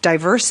of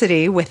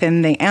diversity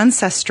within the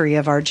ancestry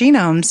of our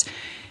genomes.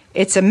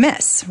 It's a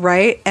miss,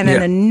 right? And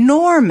an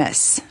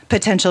enormous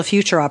potential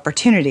future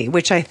opportunity,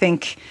 which I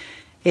think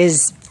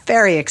is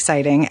very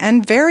exciting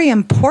and very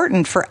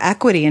important for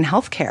equity in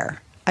healthcare.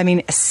 I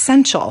mean,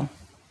 essential.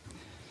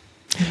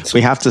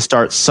 We have to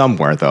start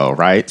somewhere, though,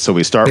 right? So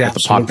we start with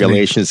the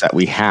populations that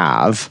we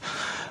have.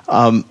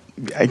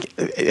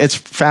 It's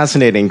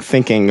fascinating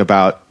thinking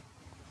about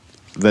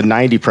the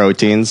 90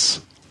 proteins,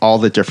 all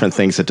the different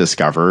things it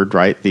discovered,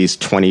 right? These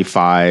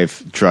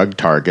 25 drug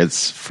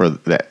targets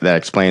that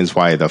explains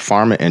why the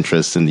pharma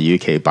interest in the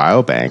UK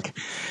Biobank.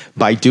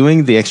 By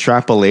doing the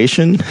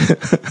extrapolation,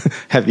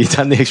 have you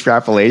done the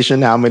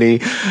extrapolation? How many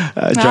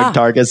drug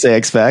targets they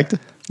expect?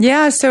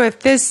 Yeah, so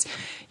if this...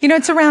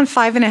 it's around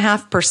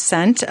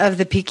 5.5% of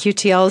the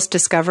pQTLs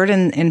discovered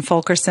in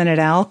Fulkerson et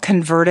al.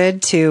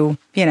 Converted to,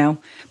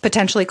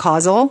 potentially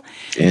causal.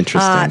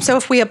 Interesting. So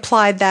if we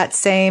applied that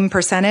same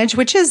percentage,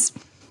 which is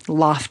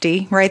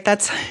lofty, right?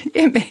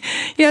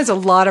 It's a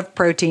lot of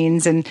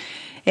proteins, and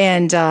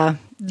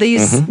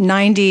these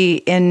 90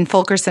 in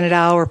Fulkerson et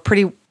al. Were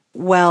pretty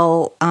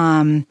well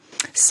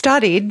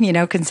studied,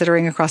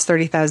 considering across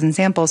 30,000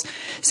 samples.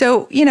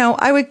 So,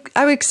 I would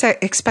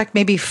expect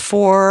maybe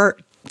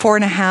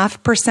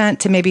 4.5%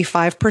 to maybe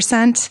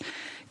 5%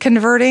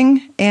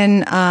 converting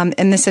in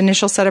this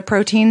initial set of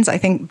proteins. I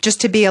think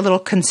just to be a little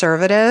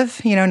conservative,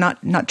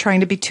 not trying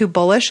to be too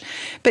bullish.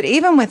 But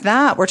even with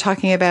that, we're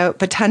talking about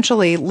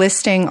potentially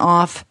listing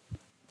off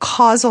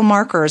causal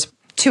markers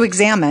to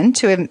examine,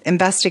 to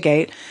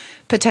investigate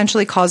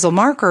potentially causal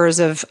markers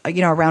of,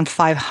 around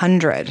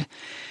 500.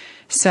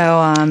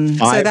 So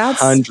that's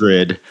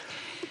 500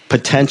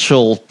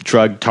 potential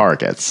drug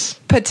targets.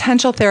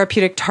 Potential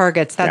therapeutic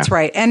targets, that's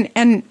right.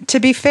 And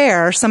to be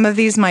fair, some of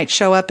these might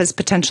show up as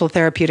potential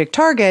therapeutic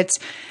targets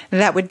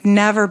that would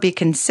never be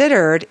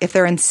considered if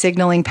they're in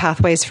signaling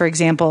pathways, for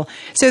example.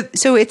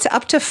 So it's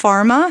up to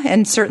pharma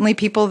and certainly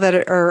people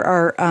that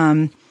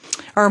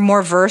are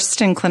more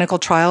versed in clinical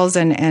trials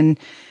and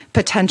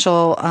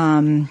potential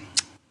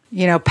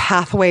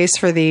pathways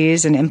for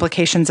these and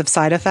implications of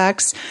side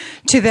effects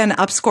to then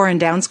upscore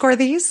and downscore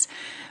these.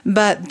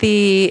 But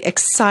the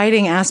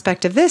exciting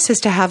aspect of this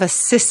is to have a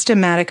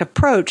systematic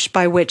approach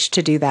by which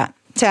to do that,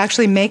 to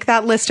actually make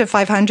that list of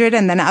 500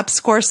 and then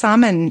upscore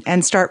some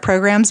and start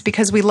programs,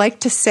 because we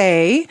like to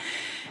say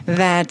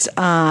that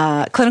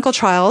clinical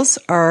trials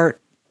are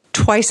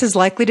twice as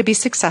likely to be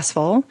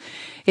successful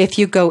if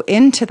you go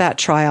into that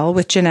trial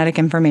with genetic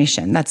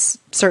information. That's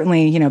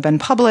certainly, been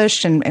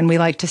published, and we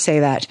like to say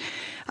that.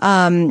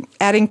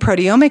 Adding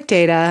proteomic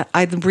data,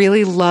 I'd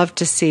really love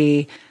to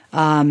see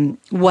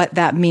what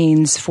that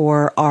means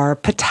for our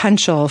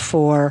potential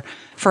for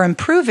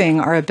improving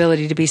our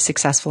ability to be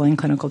successful in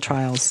clinical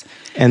trials.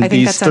 And I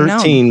think these that's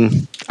 13,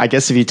 unknown. I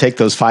guess if you take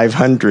those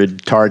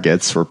 500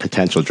 targets or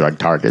potential drug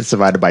targets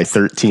divided by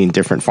 13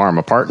 different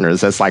pharma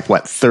partners, that's like,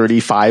 what,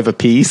 35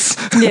 apiece?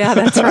 Yeah,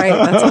 that's right.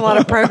 That's a lot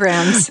of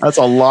programs. That's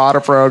a lot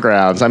of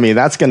programs. I mean,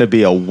 that's going to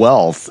be a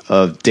wealth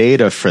of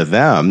data for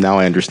them. Now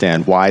I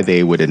understand why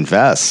they would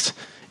invest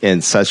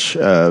in such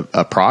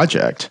a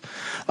project.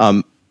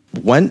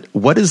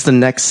 What is the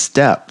next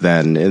step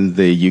then in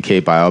the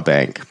UK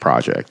Biobank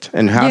project,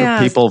 and how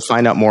do people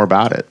find out more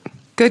about it?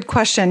 Good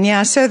question.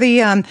 Yeah. So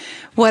the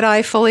what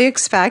I fully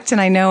expect, and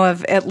I know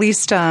of at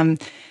least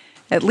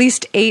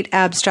 8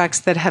 abstracts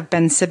that have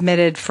been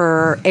submitted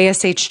for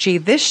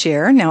ASHG this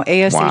year. Now,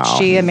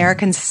 ASHG,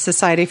 American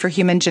Society for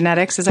Human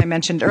Genetics, as I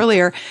mentioned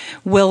earlier,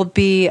 will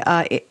be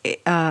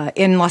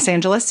in Los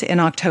Angeles in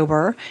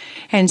October.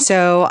 And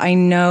so I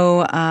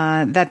know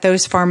that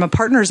those pharma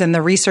partners and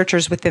the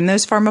researchers within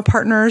those pharma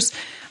partners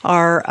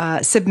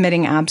are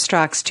submitting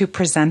abstracts to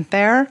present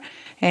there.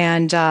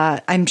 And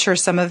I'm sure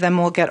some of them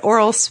will get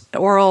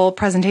oral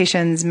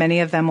presentations.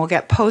 Many of them will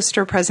get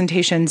poster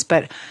presentations,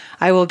 but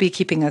I will be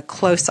keeping a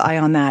close eye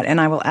on that,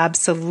 and I will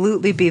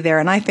absolutely be there.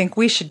 And I think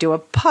we should do a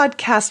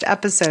podcast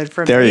episode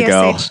from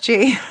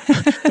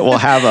ASHG. We'll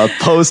have a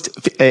post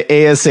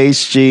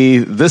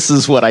ASHG. This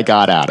is what I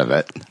got out of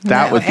it.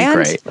 That would be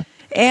great.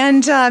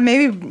 And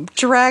maybe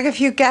drag a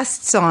few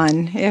guests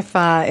on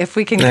if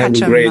we can catch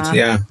them. That'd be great.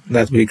 Yeah,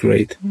 that'd be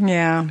great.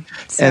 Yeah.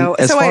 So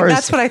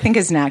that's what I think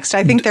is next.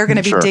 I think they're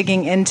going to be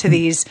digging into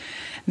these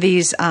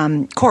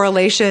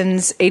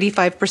correlations.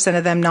 85%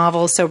 of them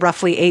novel, so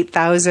roughly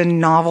 8,000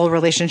 novel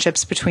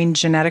relationships between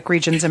genetic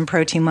regions and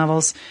protein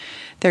levels.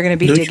 They're going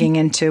to be digging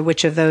into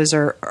which of those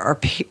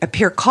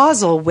appear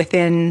causal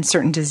within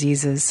certain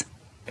diseases.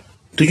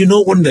 Do you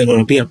know when they're going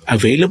to be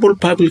available,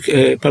 public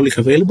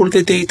available,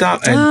 the data,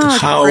 and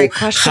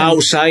how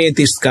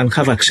scientists can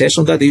have access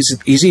on that? Is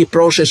it easy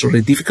process or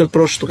a difficult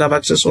process to have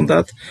access on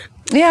that?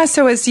 Yeah,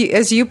 so as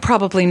you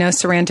probably know,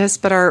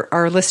 Sarantis, but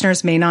our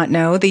listeners may not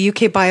know, the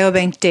UK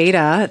Biobank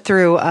data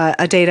through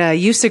a data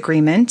use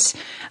agreement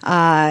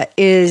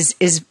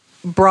is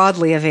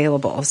broadly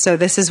available. So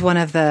this is one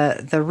of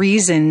the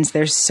reasons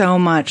there's so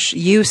much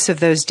use of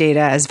those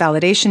data as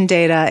validation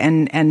data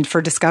and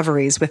for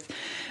discoveries with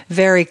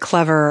very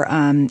clever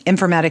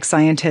informatics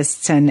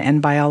scientists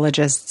and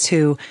biologists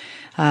who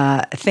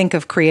think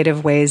of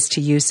creative ways to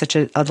use such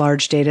a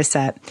large data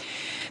set.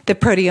 The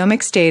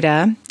proteomics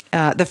data,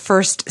 the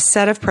first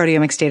set of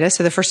proteomics data,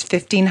 so the first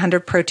 1,500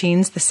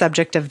 proteins, the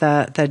subject of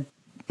the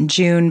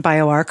June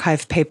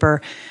bioRxiv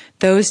paper,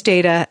 those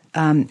data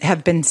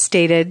have been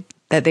stated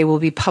that they will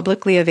be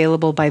publicly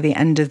available by the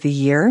end of the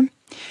year.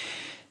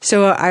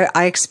 So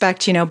I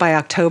expect, by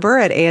October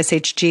at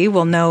ASHG,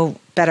 we'll know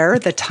better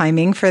the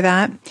timing for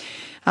that.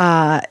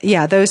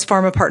 Those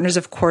pharma partners,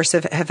 of course,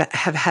 have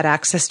had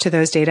access to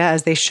those data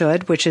as they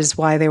should, which is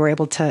why they were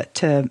able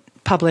to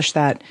publish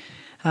that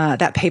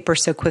paper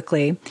so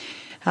quickly.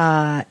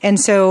 And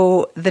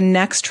so the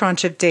next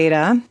tranche of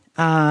data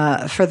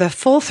for the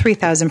full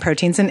 3,000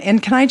 proteins,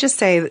 and can I just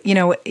say,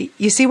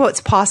 you see what's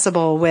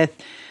possible with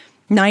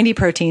 90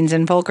 proteins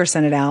in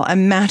Volkerson et al.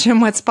 Imagine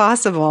what's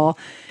possible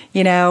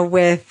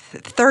with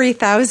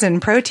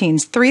 30,000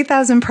 proteins,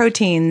 3,000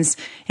 proteins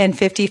in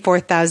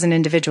 54,000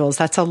 individuals.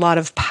 That's a lot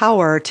of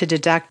power to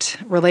detect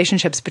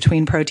relationships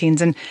between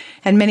proteins and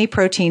many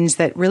proteins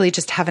that really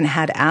just haven't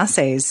had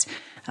assays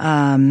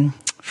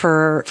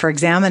for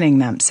examining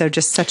them. So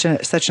just such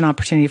an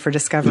opportunity for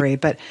discovery.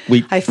 But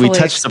I fully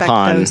expect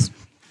those.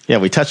 Yeah,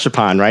 we touched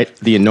upon, right,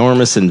 the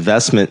enormous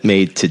investment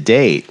made to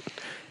date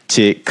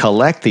to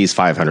collect these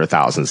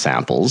 500,000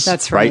 samples.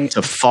 That's right.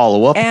 To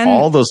follow up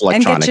all those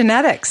electronic... And get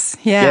genetics,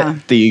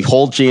 get the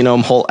whole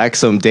genome, whole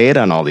exome data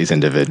on all these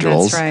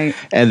individuals. That's right.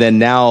 And then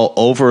now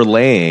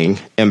overlaying,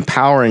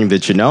 empowering the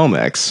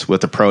genomics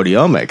with the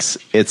proteomics.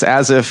 It's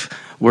as if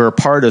we're a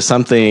part of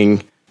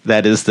something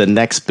that is the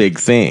next big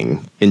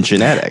thing in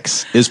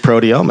genetics, is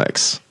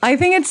proteomics. I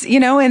think it's,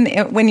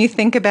 and when you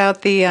think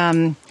about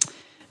the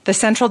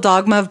central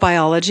dogma of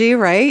biology,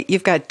 right?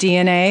 You've got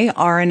DNA,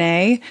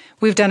 RNA.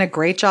 We've done a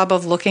great job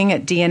of looking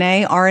at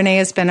DNA. RNA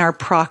has been our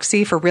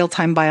proxy for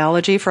real-time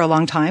biology for a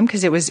long time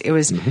because it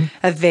was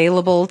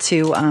available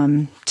to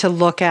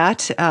look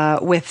at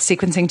with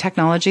sequencing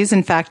technologies.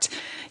 In fact,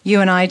 you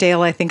and I,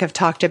 Dale, I think have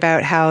talked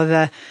about how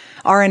the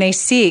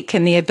RNA-seq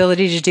and the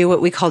ability to do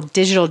what we call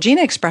digital gene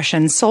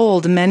expression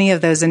sold many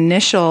of those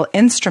initial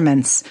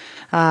instruments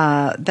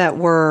that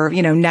were,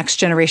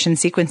 next-generation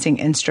sequencing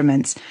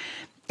instruments.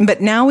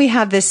 But now we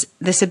have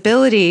this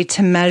ability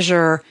to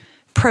measure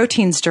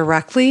proteins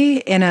directly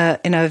in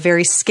a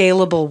very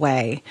scalable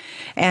way.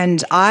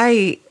 And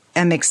I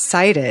am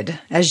excited,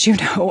 as you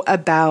know,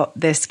 about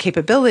this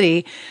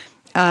capability.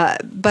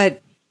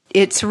 But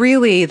it's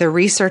really the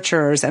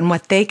researchers and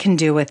what they can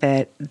do with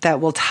it that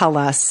will tell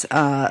us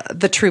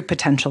the true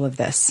potential of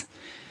this.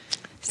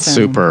 So.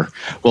 Super.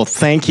 Well,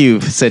 thank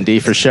you, Cindy,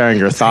 for sharing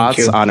your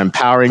thoughts on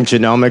empowering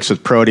genomics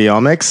with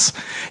proteomics.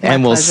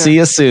 And we'll see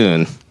you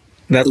soon.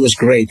 That was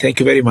great. Thank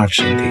you very much,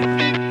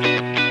 Cindy.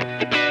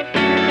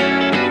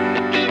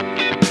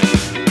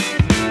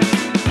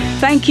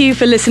 Thank you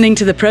for listening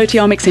to the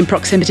Proteomics in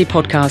Proximity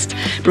podcast,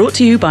 brought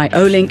to you by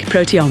Olink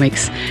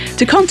Proteomics.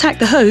 To contact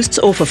the hosts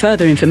or for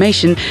further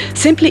information,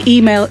 simply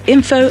email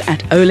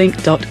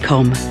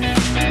info@olink.com.